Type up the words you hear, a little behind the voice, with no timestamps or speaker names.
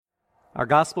Our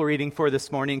gospel reading for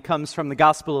this morning comes from the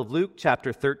Gospel of Luke,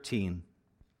 chapter 13.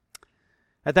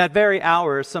 At that very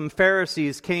hour, some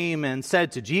Pharisees came and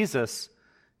said to Jesus,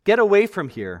 "Get away from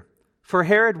here, for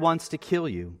Herod wants to kill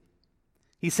you."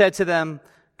 He said to them,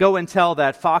 "Go and tell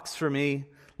that fox for me,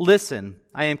 'Listen,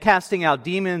 I am casting out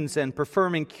demons and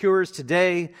performing cures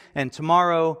today and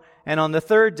tomorrow, and on the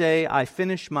third day I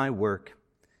finish my work.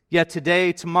 Yet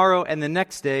today, tomorrow, and the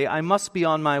next day I must be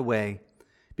on my way,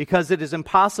 because it is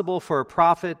impossible for a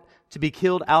prophet to be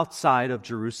killed outside of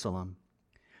Jerusalem.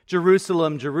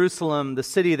 Jerusalem, Jerusalem, the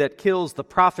city that kills the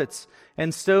prophets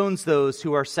and stones those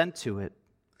who are sent to it.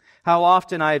 How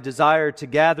often I have desired to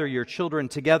gather your children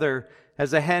together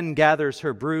as a hen gathers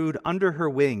her brood under her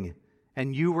wing,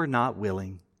 and you were not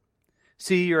willing.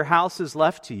 See, your house is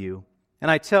left to you, and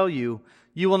I tell you,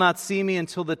 you will not see me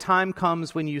until the time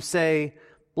comes when you say,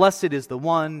 Blessed is the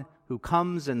one who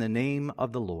comes in the name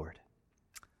of the Lord."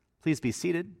 Please be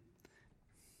seated.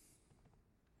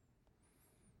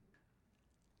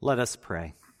 Let us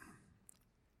pray.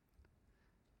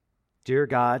 Dear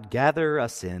God, gather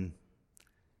us in.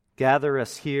 Gather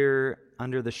us here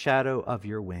under the shadow of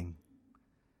your wing.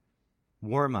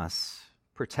 Warm us,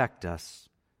 protect us,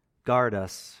 guard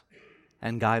us,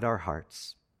 and guide our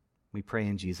hearts. We pray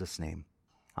in Jesus' name.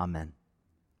 Amen.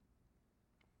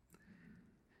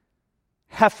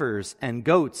 Heifers and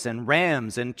goats and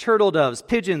rams and turtle doves,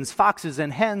 pigeons, foxes,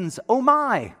 and hens, oh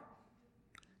my!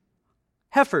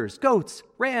 Heifers, goats,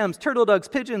 rams, turtle doves,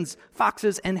 pigeons,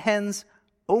 foxes, and hens,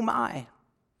 oh my!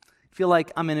 I feel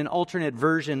like I'm in an alternate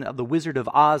version of The Wizard of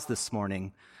Oz this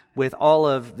morning with all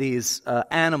of these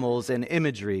animals and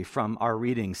imagery from our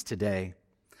readings today.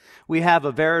 We have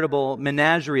a veritable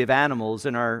menagerie of animals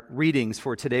in our readings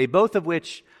for today, both of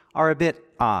which are a bit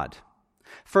odd.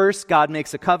 First, God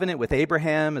makes a covenant with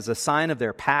Abraham as a sign of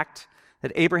their pact,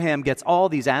 that Abraham gets all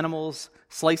these animals,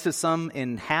 slices some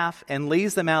in half, and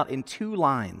lays them out in two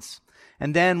lines.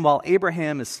 And then, while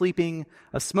Abraham is sleeping,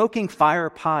 a smoking fire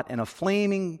pot and a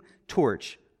flaming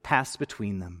torch pass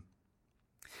between them.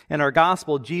 In our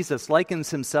gospel, Jesus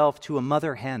likens himself to a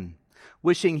mother hen,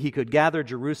 wishing he could gather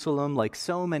Jerusalem like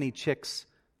so many chicks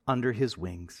under his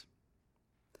wings.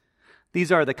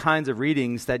 These are the kinds of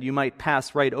readings that you might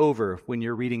pass right over when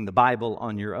you're reading the Bible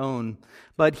on your own,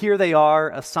 but here they are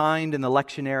assigned in the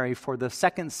lectionary for the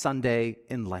second Sunday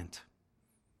in Lent.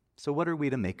 So what are we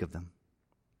to make of them?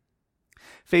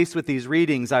 Faced with these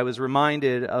readings, I was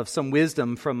reminded of some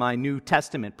wisdom from my New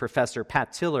Testament professor,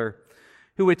 Pat Tiller,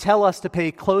 who would tell us to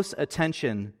pay close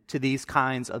attention to these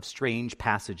kinds of strange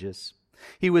passages.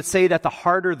 He would say that the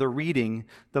harder the reading,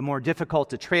 the more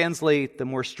difficult to translate, the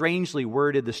more strangely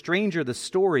worded, the stranger the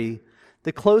story,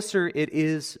 the closer it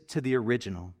is to the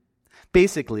original.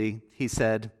 Basically, he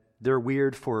said, they're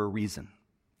weird for a reason.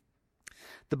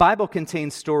 The Bible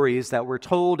contains stories that were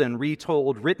told and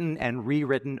retold, written and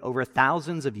rewritten over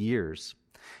thousands of years.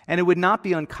 And it would not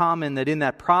be uncommon that in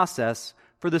that process,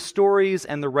 for the stories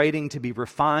and the writing to be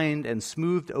refined and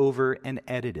smoothed over and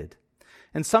edited.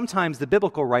 And sometimes the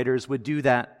biblical writers would do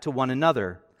that to one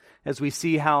another, as we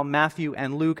see how Matthew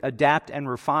and Luke adapt and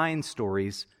refine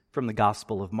stories from the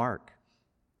Gospel of Mark.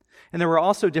 And there were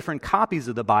also different copies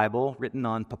of the Bible written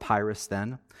on papyrus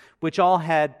then, which all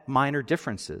had minor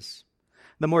differences.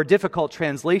 The more difficult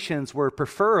translations were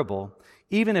preferable,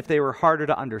 even if they were harder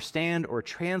to understand or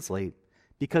translate,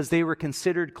 because they were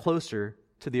considered closer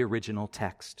to the original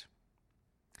text.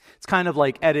 It's kind of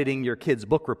like editing your kid's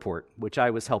book report, which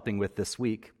I was helping with this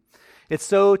week. It's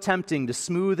so tempting to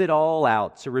smooth it all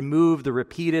out, to remove the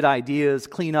repeated ideas,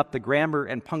 clean up the grammar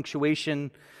and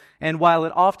punctuation, and while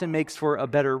it often makes for a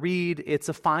better read, it's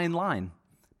a fine line,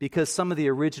 because some of the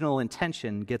original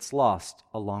intention gets lost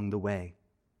along the way.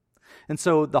 And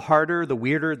so the harder, the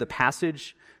weirder the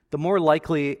passage, the more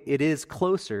likely it is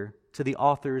closer to the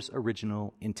author's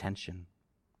original intention.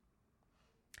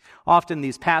 Often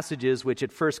these passages, which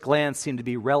at first glance seem to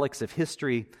be relics of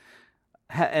history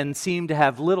and seem to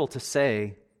have little to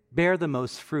say, bear the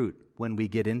most fruit when we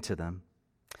get into them.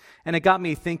 And it got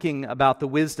me thinking about the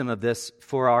wisdom of this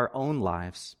for our own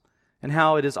lives, and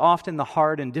how it is often the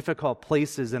hard and difficult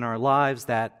places in our lives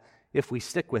that, if we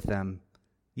stick with them,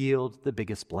 yield the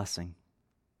biggest blessing.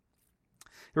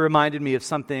 It reminded me of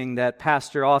something that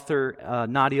pastor author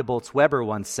Nadia Bolz-Weber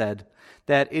once said,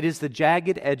 that it is the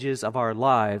jagged edges of our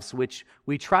lives which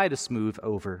we try to smooth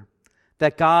over,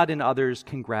 that God and others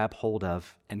can grab hold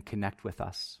of and connect with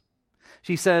us.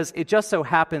 She says, it just so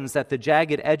happens that the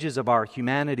jagged edges of our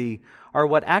humanity are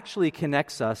what actually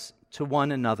connects us to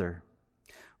one another.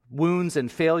 Wounds and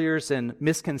failures and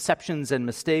misconceptions and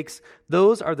mistakes,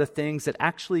 those are the things that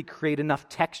actually create enough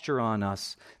texture on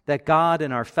us that God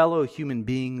and our fellow human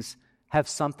beings have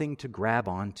something to grab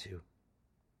onto.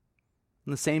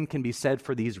 And the same can be said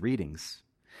for these readings.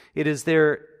 It is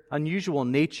their unusual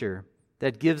nature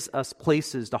that gives us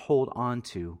places to hold on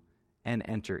to and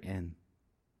enter in.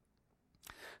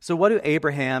 So what do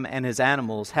Abraham and his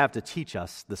animals have to teach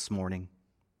us this morning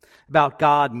about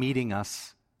God meeting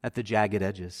us at the jagged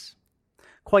edges?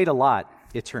 Quite a lot,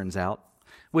 it turns out,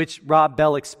 which Rob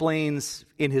Bell explains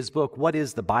in his book, What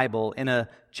is the Bible?, in a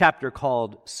chapter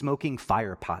called Smoking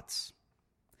Fire Pots.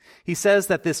 He says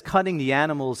that this cutting the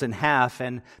animals in half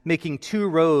and making 2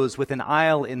 rows with an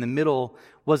aisle in the middle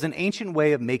was an ancient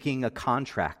way of making a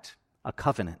contract, a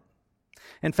covenant.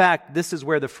 In fact, this is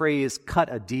where the phrase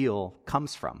cut a deal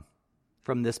comes from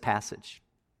this passage.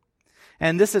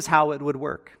 And this is how it would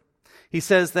work. He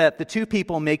says that the 2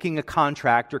 people making a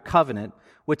contract or covenant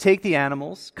would take the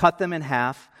animals, cut them in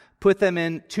half, put them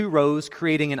in 2 rows,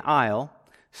 creating an aisle,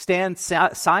 stand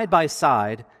side by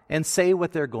side, and say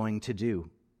what they're going to do.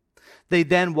 They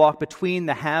then walk between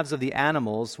the halves of the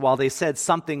animals while they said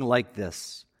something like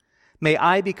this: "May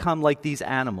I become like these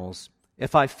animals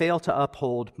if I fail to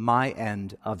uphold my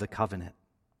end of the covenant."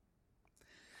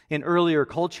 In earlier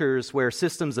cultures where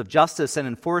systems of justice and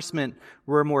enforcement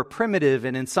were more primitive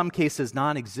and in some cases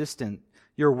non-existent,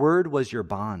 your word was your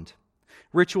bond.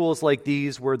 Rituals like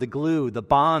these were the glue, the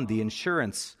bond, the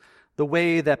insurance, the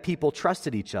way that people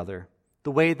trusted each other,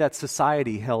 the way that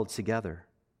society held together.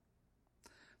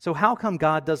 So how come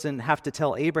God doesn't have to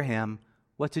tell Abraham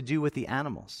what to do with the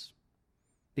animals?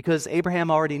 Because Abraham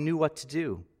already knew what to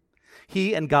do.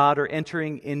 He and God are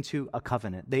entering into a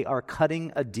covenant. They are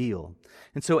cutting a deal.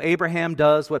 And so Abraham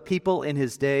does what people in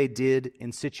his day did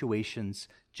in situations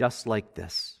just like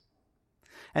this.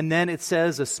 And then it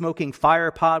says a smoking fire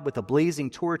pot with a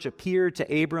blazing torch appeared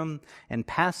to Abram and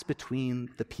passed between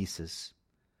the pieces.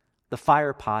 The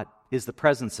fire pot is the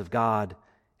presence of God,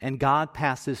 and God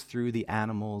passes through the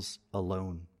animals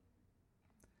alone.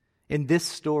 In this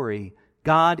story,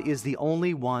 God is the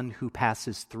only one who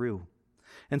passes through.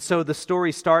 And so the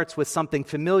story starts with something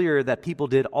familiar that people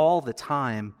did all the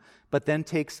time, but then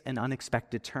takes an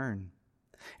unexpected turn.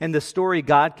 In the story,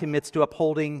 God commits to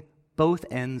upholding both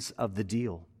ends of the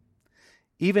deal.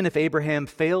 Even if Abraham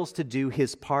fails to do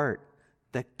his part,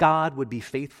 that God would be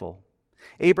faithful.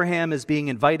 Abraham is being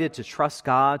invited to trust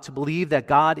God, to believe that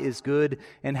God is good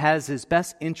and has his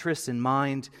best interests in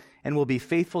mind and will be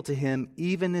faithful to him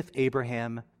even if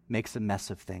Abraham makes a mess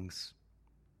of things.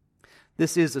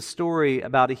 This is a story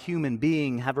about a human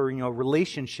being having a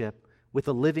relationship with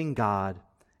a living God.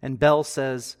 And Bell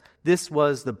says this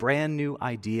was the brand new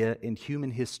idea in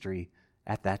human history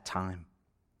at that time.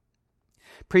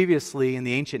 Previously, in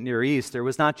the ancient Near East, there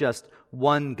was not just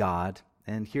one God.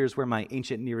 And here's where my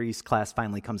ancient Near East class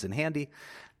finally comes in handy.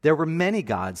 There were many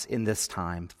gods in this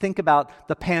time. Think about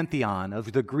the pantheon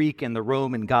of the Greek and the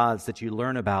Roman gods that you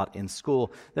learn about in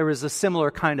school. There was a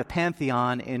similar kind of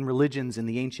pantheon in religions in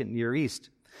the ancient Near East.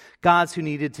 Gods who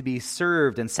needed to be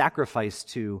served and sacrificed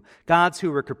to. Gods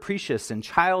who were capricious and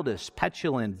childish,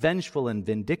 petulant, vengeful, and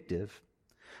vindictive.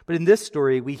 But in this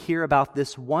story, we hear about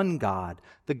this one God,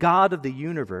 the God of the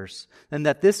universe, and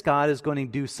that this God is going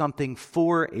to do something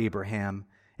for Abraham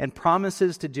and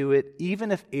promises to do it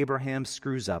even if Abraham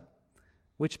screws up,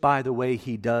 which, by the way,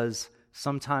 he does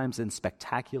sometimes in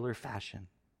spectacular fashion.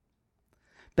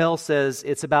 Bell says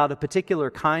it's about a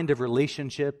particular kind of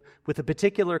relationship with a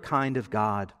particular kind of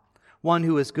God, one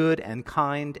who is good and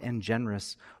kind and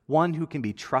generous, one who can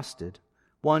be trusted,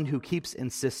 one who keeps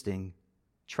insisting,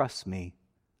 "Trust me,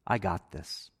 I got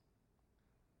this."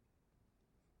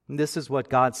 And this is what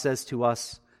God says to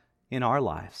us in our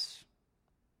lives.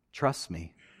 Trust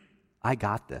me, I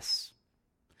got this.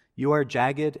 You are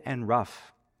jagged and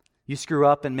rough. You screw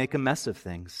up and make a mess of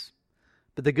things.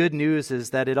 But the good news is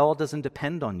that it all doesn't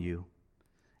depend on you.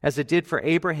 As it did for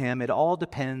Abraham, it all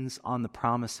depends on the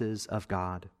promises of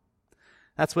God.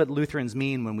 That's what Lutherans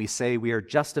mean when we say we are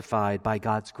justified by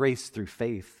God's grace through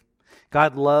faith.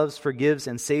 God loves, forgives,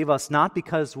 and saves us not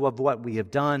because of what we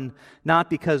have done, not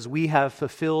because we have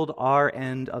fulfilled our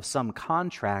end of some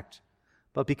contract,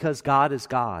 but because God is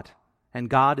God, and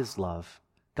God is love,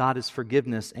 God is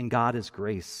forgiveness, and God is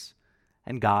grace,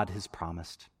 and God has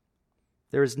promised.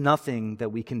 There is nothing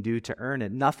that we can do to earn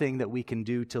it, nothing that we can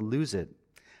do to lose it.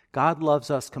 God loves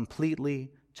us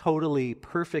completely, totally,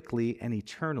 perfectly, and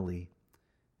eternally.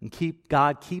 And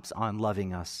God keeps on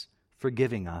loving us,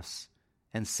 forgiving us,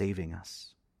 and saving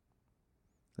us.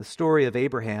 The story of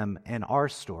Abraham and our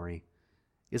story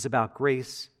is about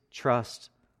grace, trust,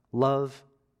 love,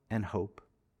 and hope.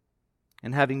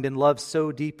 And having been loved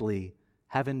so deeply,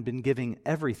 having been given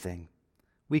everything,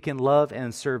 we can love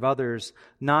and serve others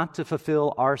not to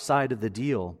fulfill our side of the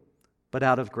deal, but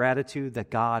out of gratitude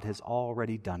that God has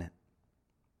already done it.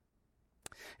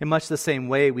 In much the same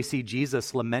way, we see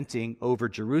Jesus lamenting over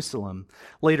Jerusalem.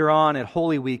 Later on at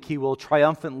Holy Week, he will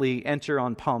triumphantly enter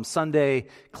on Palm Sunday,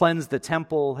 cleanse the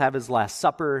temple, have his Last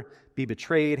Supper, be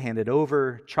betrayed, handed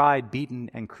over, tried,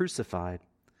 beaten, and crucified.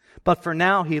 But for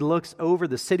now, he looks over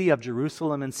the city of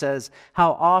Jerusalem and says,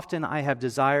 "How often I have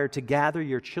desired to gather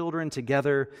your children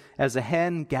together as a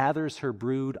hen gathers her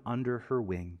brood under her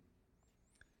wing."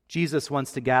 Jesus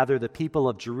wants to gather the people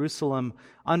of Jerusalem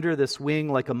under this wing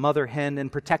like a mother hen and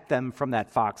protect them from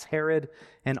that fox Herod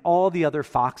and all the other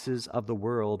foxes of the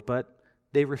world, but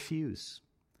they refuse.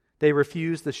 They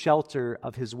refuse the shelter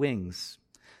of his wings.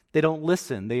 They don't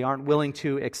listen. They aren't willing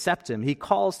to accept him. He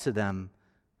calls to them,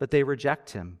 but they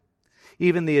reject him.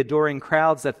 Even the adoring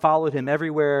crowds that followed him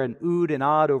everywhere and oohed and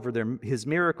awed over his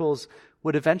miracles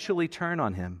would eventually turn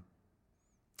on him.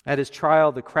 At his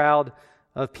trial, the crowd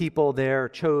of people there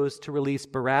chose to release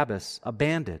Barabbas, a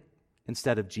bandit,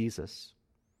 instead of Jesus.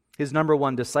 His number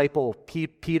one disciple,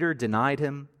 Peter, denied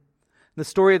him. The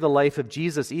story of the life of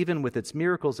Jesus, even with its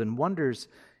miracles and wonders,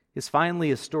 is finally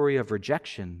a story of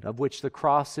rejection, of which the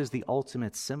cross is the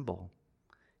ultimate symbol.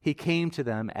 He came to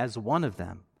them as one of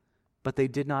them, but they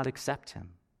did not accept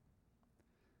him.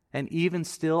 And even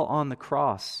still on the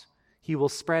cross, he will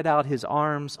spread out his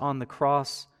arms on the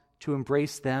cross to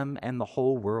embrace them and the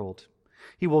whole world.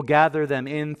 He will gather them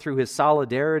in through his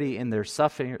solidarity in their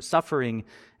suffering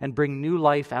and bring new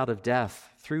life out of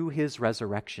death through his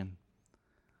resurrection.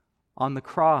 On the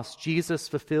cross, Jesus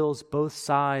fulfills both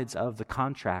sides of the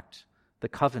contract, the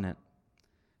covenant.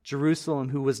 Jerusalem,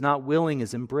 who was not willing,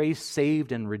 is embraced,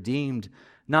 saved, and redeemed,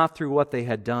 not through what they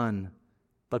had done,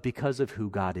 but because of who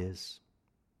God is.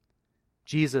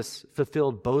 Jesus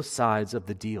fulfilled both sides of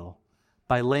the deal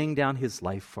by laying down his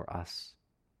life for us.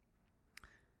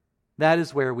 That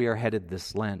is where we are headed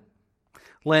this Lent.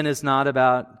 Lent is not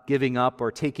about giving up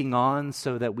or taking on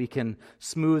so that we can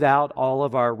smooth out all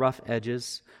of our rough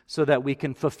edges, so that we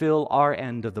can fulfill our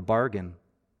end of the bargain.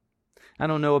 I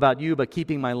don't know about you, but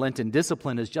keeping my Lenten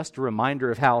discipline is just a reminder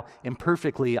of how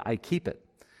imperfectly I keep it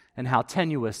and how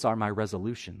tenuous are my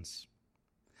resolutions.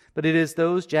 But it is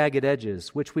those jagged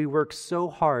edges which we work so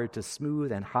hard to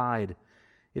smooth and hide.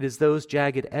 It is those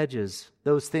jagged edges,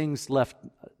 those things left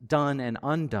done and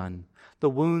undone, the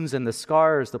wounds and the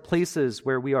scars, the places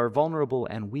where we are vulnerable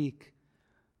and weak.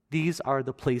 These are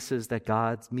the places that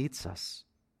God meets us,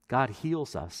 God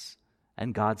heals us,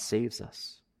 and God saves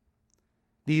us.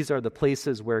 These are the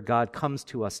places where God comes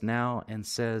to us now and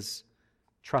says,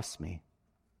 "Trust me,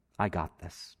 I got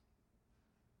this."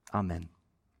 Amen.